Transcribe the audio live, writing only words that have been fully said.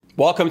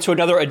Welcome to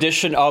another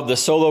edition of the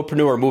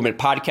Solopreneur Movement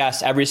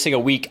Podcast. Every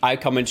single week, I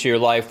come into your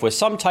life with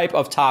some type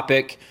of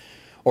topic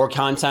or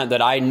content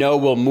that I know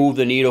will move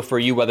the needle for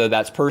you, whether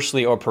that's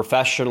personally or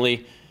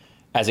professionally.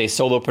 As a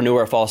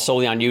solopreneur, it falls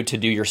solely on you to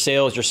do your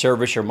sales, your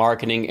service, your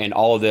marketing, and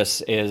all of this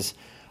is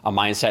a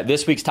mindset.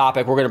 This week's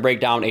topic, we're going to break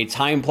down a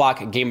time block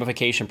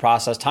gamification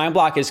process. Time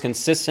block is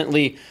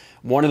consistently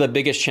one of the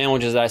biggest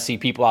challenges that I see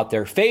people out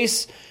there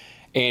face.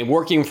 And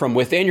working from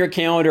within your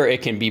calendar,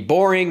 it can be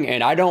boring,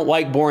 and I don't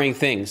like boring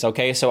things,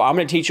 okay? So I'm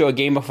going to teach you a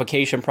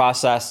gamification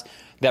process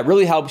that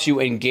really helps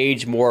you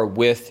engage more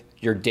with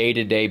your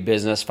day-to-day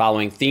business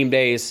following theme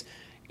days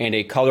and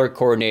a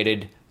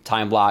color-coordinated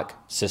time block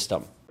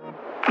system.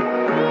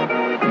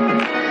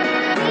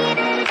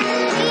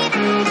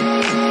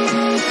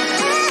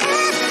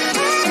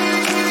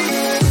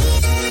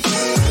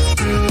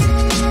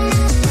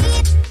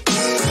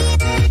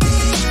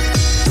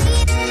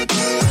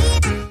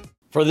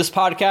 For this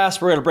podcast,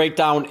 we're going to break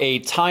down a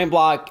time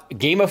block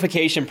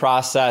gamification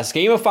process.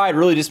 Gamified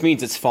really just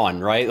means it's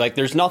fun, right? Like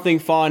there's nothing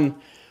fun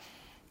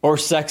or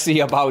sexy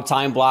about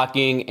time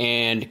blocking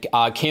and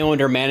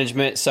calendar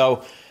management.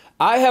 So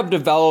I have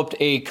developed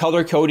a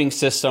color coding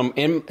system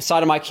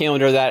inside of my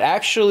calendar that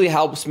actually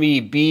helps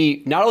me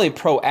be not only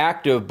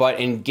proactive,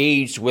 but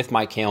engaged with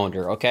my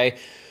calendar, okay?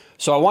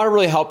 So I want to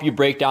really help you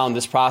break down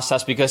this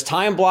process because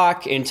time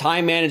block and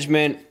time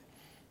management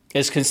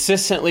is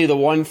consistently the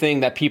one thing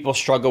that people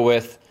struggle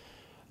with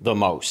the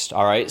most,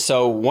 all right?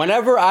 So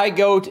whenever I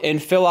go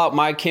and fill out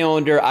my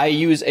calendar, I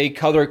use a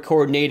color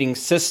coordinating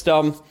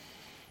system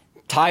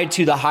tied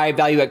to the high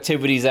value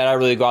activities that I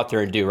really go out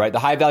there and do, right? The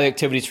high value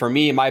activities for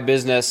me and my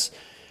business,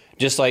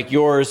 just like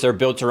yours, they're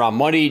built around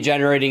money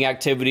generating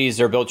activities.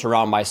 They're built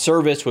around my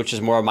service, which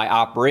is more of my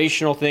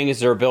operational things.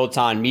 They're built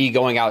on me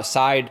going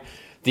outside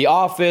the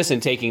office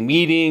and taking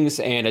meetings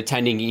and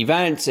attending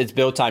events. It's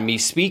built on me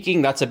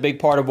speaking. That's a big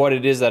part of what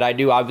it is that I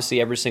do,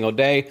 obviously, every single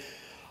day.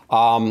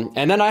 And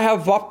then I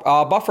have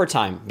buffer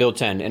time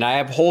built in, and I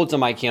have holds on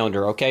my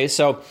calendar, okay?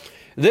 So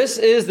this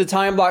is the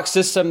time block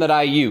system that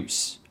I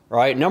use,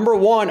 right? Number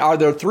one,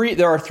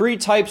 there are three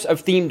types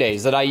of theme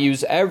days that I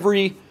use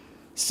every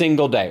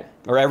single day,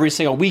 or every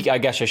single week, I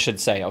guess I should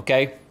say,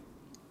 okay?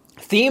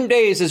 Theme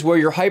days is where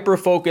you're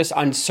hyper-focused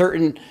on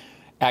certain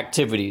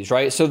activities,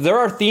 right? So there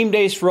are theme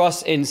days for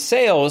us in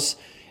sales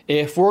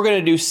if we're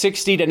going to do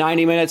 60 to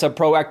 90 minutes of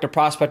proactive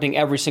prospecting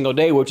every single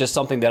day, which is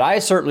something that I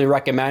certainly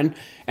recommend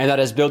and that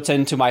is built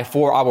into my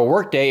 4-hour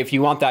workday. If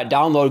you want that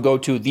download, go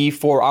to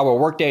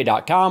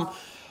the4hourworkday.com.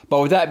 But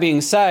with that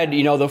being said,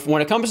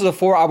 when it comes to the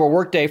 4-hour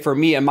workday for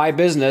me and my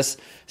business,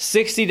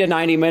 60 to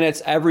 90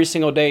 minutes every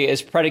single day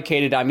is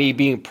predicated on me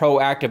being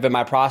proactive in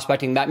my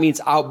prospecting. That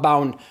means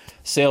outbound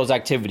sales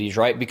activities,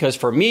 right? Because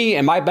for me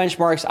and my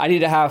benchmarks, I need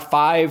to have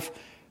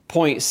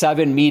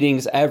 5.7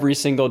 meetings every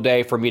single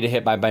day for me to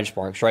hit my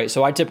benchmarks, right?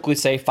 So I typically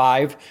say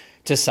 5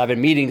 to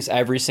 7 meetings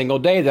every single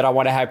day that I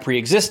want to have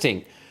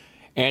pre-existing.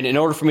 And in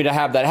order for me to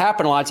have that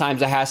happen, a lot of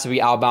times it has to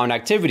be outbound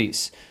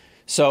activities.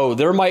 So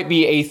there might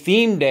be a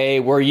theme day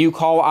where you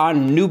call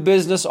on new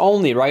business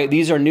only, right?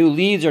 These are new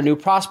leads or new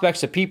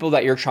prospects of people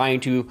that you're trying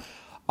to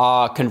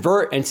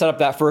convert and set up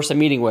that first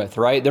meeting with,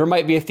 right? There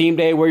might be a theme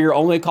day where you're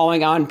only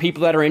calling on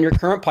people that are in your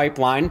current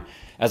pipeline.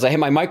 As I hit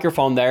my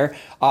microphone there,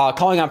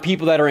 calling on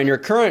people that are in your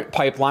current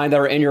pipeline, that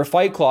are in your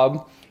fight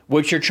club,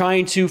 which you're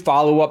trying to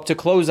follow up to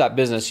close that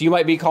business. You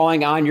might be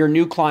calling on your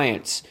new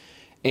clients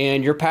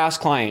and your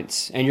past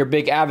clients and your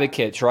big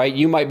advocates, right?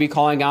 You might be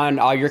calling on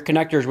your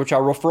connectors, which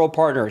are referral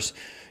partners.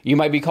 You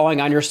might be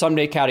calling on your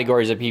someday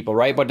categories of people,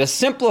 right? But to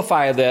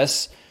simplify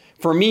this,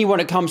 for me, when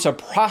it comes to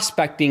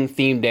prospecting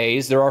theme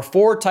days, there are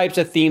 4 types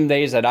of theme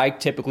days that I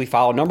typically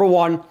follow. Number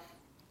one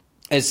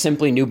is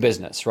simply new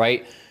business,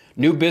 right?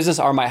 New business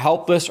are my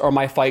help list or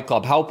my fight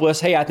club. Help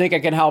list, hey, I think I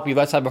can help you.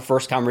 Let's have a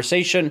first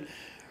conversation,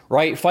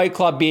 right? Fight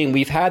club being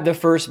we've had the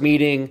first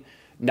meeting.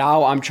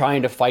 Now I'm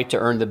trying to fight to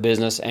earn the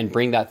business and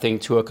bring that thing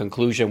to a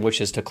conclusion, which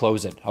is to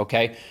close it,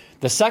 okay?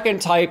 The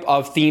second type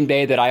of theme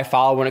day that I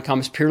follow when it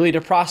comes purely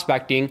to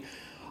prospecting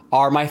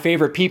are my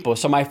favorite people.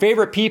 So my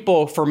favorite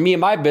people for me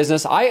and my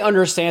business, I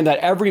understand that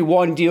every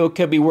one deal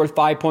could be worth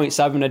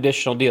 5.7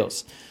 additional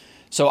deals.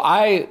 So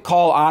I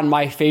call on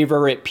my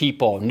favorite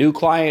people, new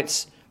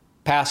clients,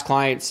 past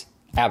clients,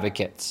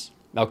 advocates,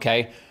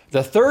 okay?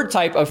 The third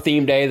type of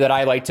theme day that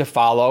I like to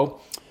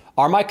follow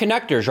are my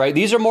connectors, right?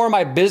 These are more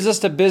my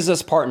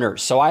business-to-business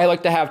partners. So I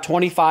like to have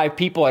 25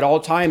 people at all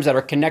times that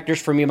are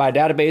connectors for me in my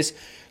database.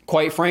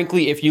 Quite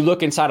frankly, if you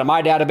look inside of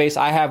my database,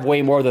 I have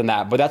way more than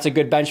that, but that's a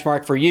good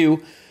benchmark for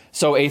you.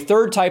 So a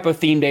third type of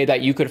theme day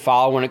that you could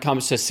follow when it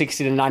comes to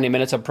 60 to 90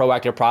 minutes of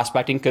proactive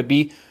prospecting could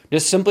be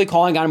just simply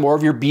calling on more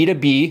of your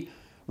B2B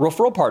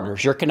referral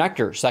partners, your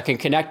connectors that can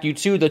connect you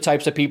to the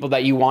types of people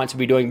that you want to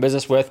be doing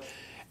business with.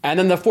 And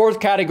then the fourth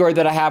category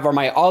that I have are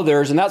my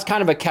others, and that's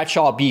kind of a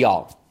catch-all,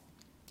 be-all.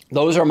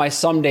 Those are my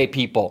someday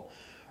people,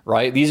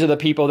 right? These are the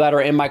people that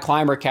are in my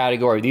climber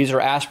category. These are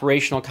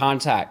aspirational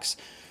contacts.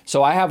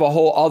 So I have a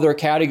whole other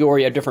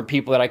category of different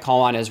people that I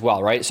call on as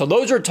well, right? So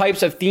those are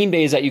types of theme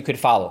days that you could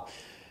follow.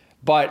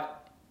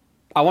 But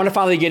I want to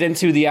finally get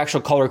into the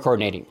actual color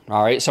coordinating.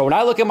 All right. So when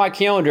I look at my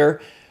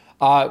calendar,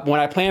 when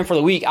I plan for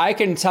the week, I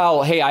can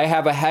tell, hey, I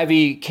have a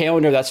heavy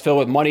calendar that's filled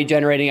with money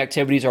generating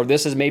activities, or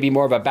this is maybe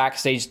more of a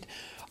backstage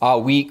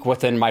week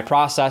within my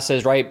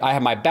processes, right? I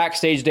have my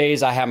backstage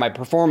days, I have my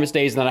performance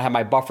days, and then I have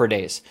my buffer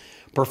days.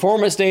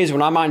 Performance days,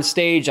 when I'm on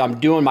stage, I'm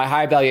doing my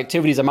high value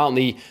activities. I'm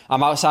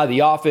outside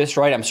the office,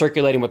 right? I'm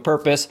circulating with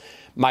purpose.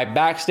 My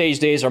backstage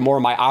days are more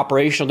my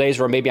operational days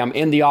where maybe I'm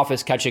in the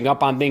office catching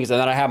up on things. And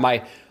then I have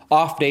my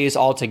off days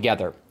all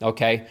together,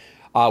 okay?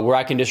 Where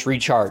I can just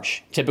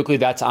recharge. Typically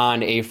that's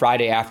on a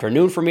Friday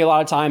afternoon for me a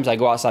lot of times. I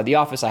go outside the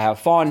office, I have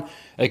fun.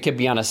 It could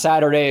be on a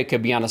Saturday, it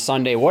could be on a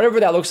Sunday, whatever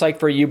that looks like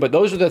for you. But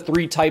those are the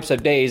 3 types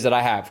of days that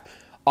I have.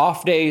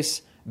 Off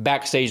days,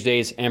 backstage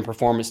days, and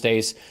performance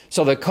days.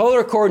 So the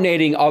color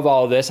coordinating of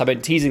all of this, I've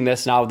been teasing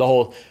this now the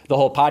whole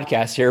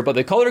podcast here, but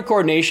the color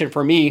coordination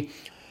for me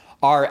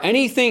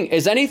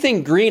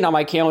anything green on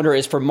my calendar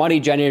is for money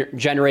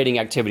generating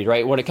activity,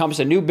 right? When it comes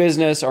to new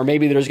business, or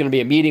maybe there's going to be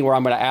a meeting where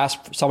I'm going to ask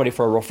somebody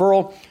for a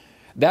referral,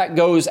 that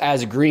goes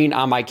as green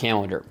on my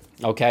calendar,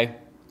 okay?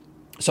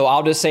 So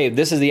I'll just say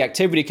this is the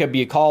activity, could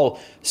be a call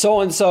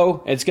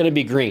so-and-so, it's going to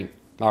be green,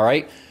 all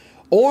right?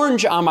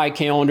 Orange on my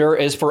calendar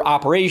is for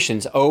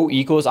operations. O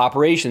equals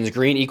operations,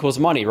 green equals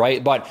money,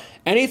 right? But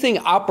anything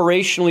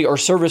operationally or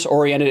service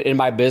oriented in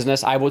my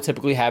business, I will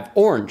typically have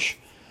orange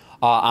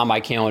on my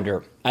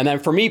calendar. And then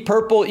for me,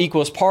 purple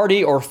equals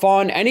party or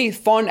fun. Any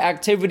fun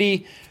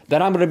activity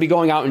that I'm going to be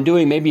going out and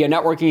doing, maybe a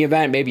networking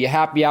event, maybe a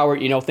happy hour,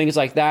 things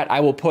like that,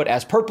 I will put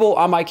as purple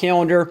on my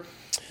calendar.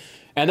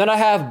 And then I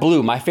have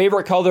blue. My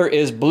favorite color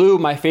is blue.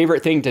 My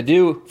favorite thing to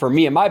do for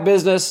me and my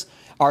business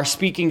are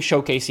speaking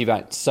showcase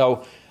events.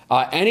 So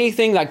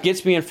anything that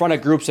gets me in front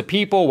of groups of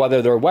people,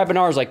 whether they're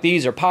webinars like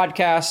these or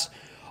podcasts,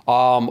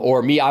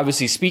 or me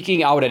obviously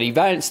speaking out at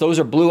events, those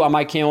are blue on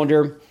my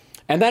calendar.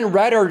 And then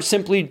red are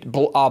simply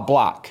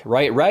block,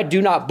 right? Red,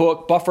 do not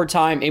book, buffer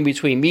time in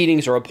between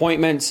meetings or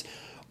appointments,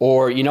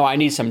 or, I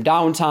need some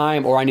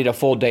downtime, or I need a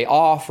full day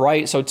off,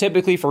 right? So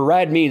typically for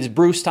red means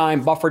Bruce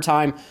time, buffer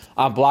time,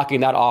 I'm blocking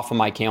that off of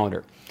my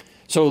calendar.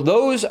 So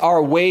those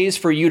are ways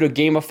for you to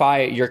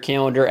gamify your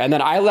calendar. And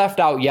then I left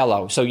out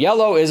yellow. So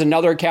yellow is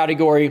another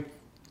category.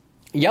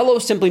 Yellow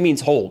simply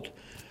means hold,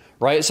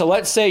 right? So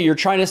let's say you're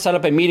trying to set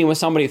up a meeting with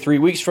somebody 3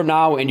 weeks from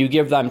now, and you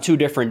give them 2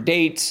 different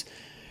dates,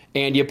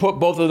 and you put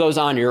both of those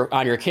on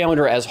your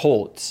calendar as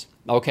holds,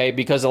 okay?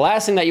 Because the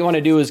last thing that you want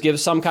to do is give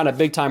some kind of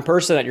big time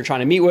person that you're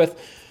trying to meet with,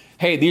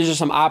 hey, these are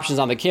some options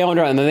on the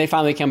calendar, and then they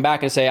finally come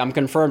back and say, I'm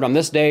confirmed on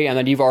this day, and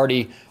then you've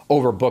already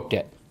overbooked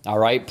it, all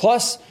right?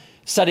 Plus,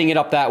 setting it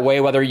up that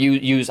way, whether you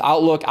use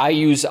Outlook, I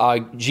use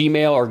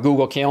Gmail or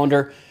Google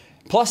Calendar,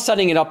 plus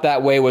setting it up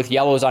that way with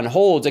yellows on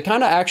holds, it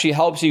kind of actually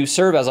helps you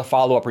serve as a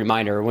follow-up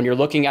reminder. When you're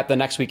looking at the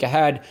next week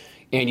ahead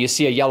and you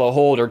see a yellow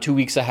hold, or 2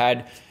 weeks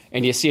ahead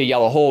and you see a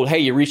yellow hold, hey,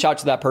 you reach out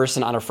to that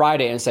person on a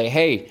Friday and say,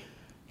 hey,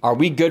 are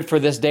we good for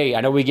this date?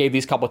 I know we gave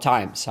these a couple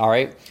times, all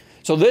right?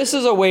 So this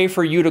is a way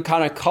for you to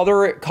kind of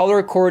color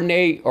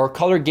coordinate or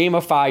color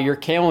gamify your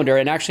calendar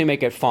and actually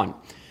make it fun.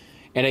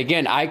 And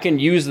again, I can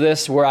use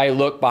this where I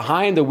look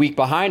behind the week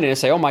behind and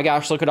say, oh my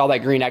gosh, look at all that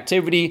green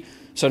activity.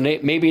 So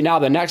maybe now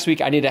the next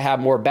week I need to have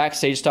more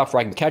backstage stuff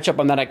where I can catch up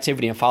on that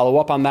activity and follow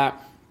up on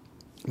that.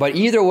 But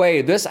either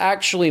way, this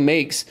actually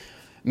makes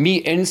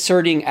me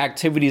inserting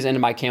activities into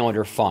my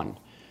calendar fun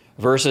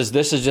versus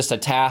this is just a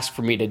task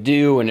for me to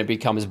do and it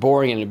becomes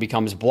boring and it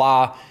becomes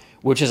blah,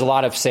 which is a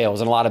lot of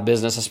sales and a lot of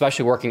business,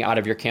 especially working out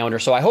of your calendar.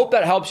 So I hope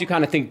that helps you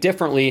kind of think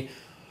differently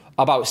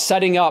about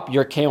setting up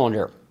your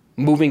calendar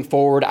moving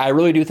forward. I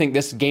really do think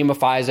this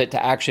gamifies it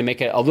to actually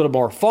make it a little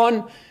more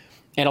fun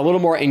and a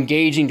little more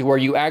engaging to where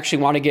you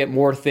actually want to get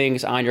more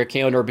things on your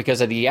calendar,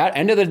 because at the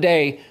end of the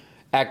day,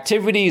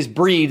 activities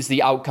breeds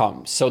the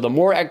outcomes. So the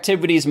more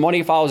activities,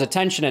 money follows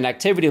attention, and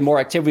activity, the more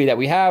activity that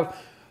we have,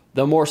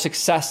 the more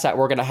success that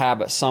we're going to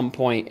have at some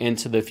point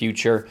into the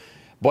future.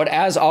 But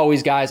as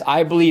always, guys,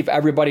 I believe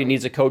everybody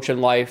needs a coach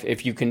in life.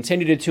 If you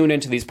continue to tune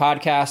into these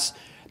podcasts,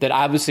 then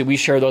obviously we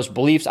share those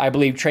beliefs. I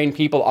believe trained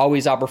people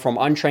always outperform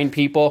untrained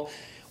people.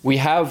 We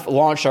have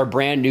launched our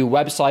brand new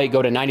website.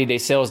 Go to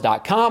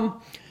 90daysales.com.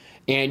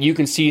 And you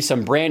can see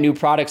some brand new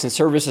products and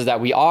services that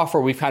we offer.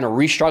 We've kind of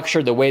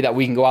restructured the way that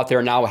we can go out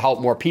there now and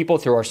help more people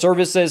through our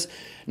services.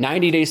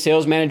 90 Day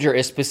Sales Manager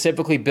is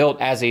specifically built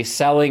as a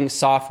selling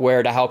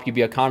software to help you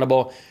be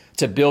accountable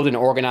to build and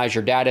organize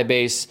your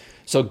database.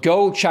 So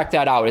go check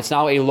that out. It's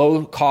now a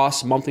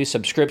low-cost monthly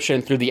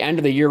subscription. Through the end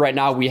of the year right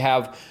now, we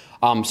have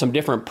some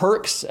different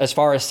perks as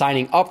far as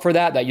signing up for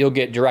that you'll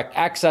get direct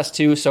access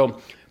to. So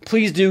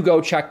please do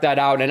go check that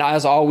out. And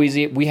as always,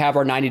 we have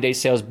our 90-day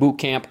sales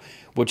bootcamp,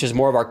 which is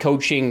more of our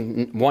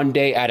coaching one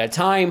day at a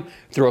time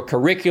through a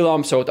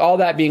curriculum. So with all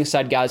that being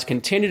said, guys,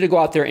 continue to go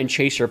out there and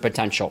chase your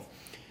potential.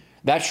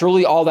 That's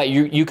really all that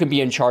you can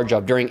be in charge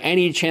of during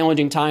any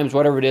challenging times,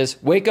 whatever it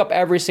is. Wake up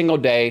every single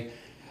day,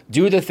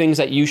 do the things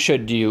that you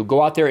should do,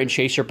 go out there and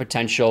chase your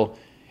potential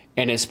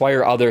and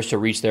inspire others to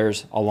reach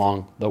theirs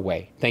along the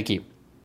way. Thank you.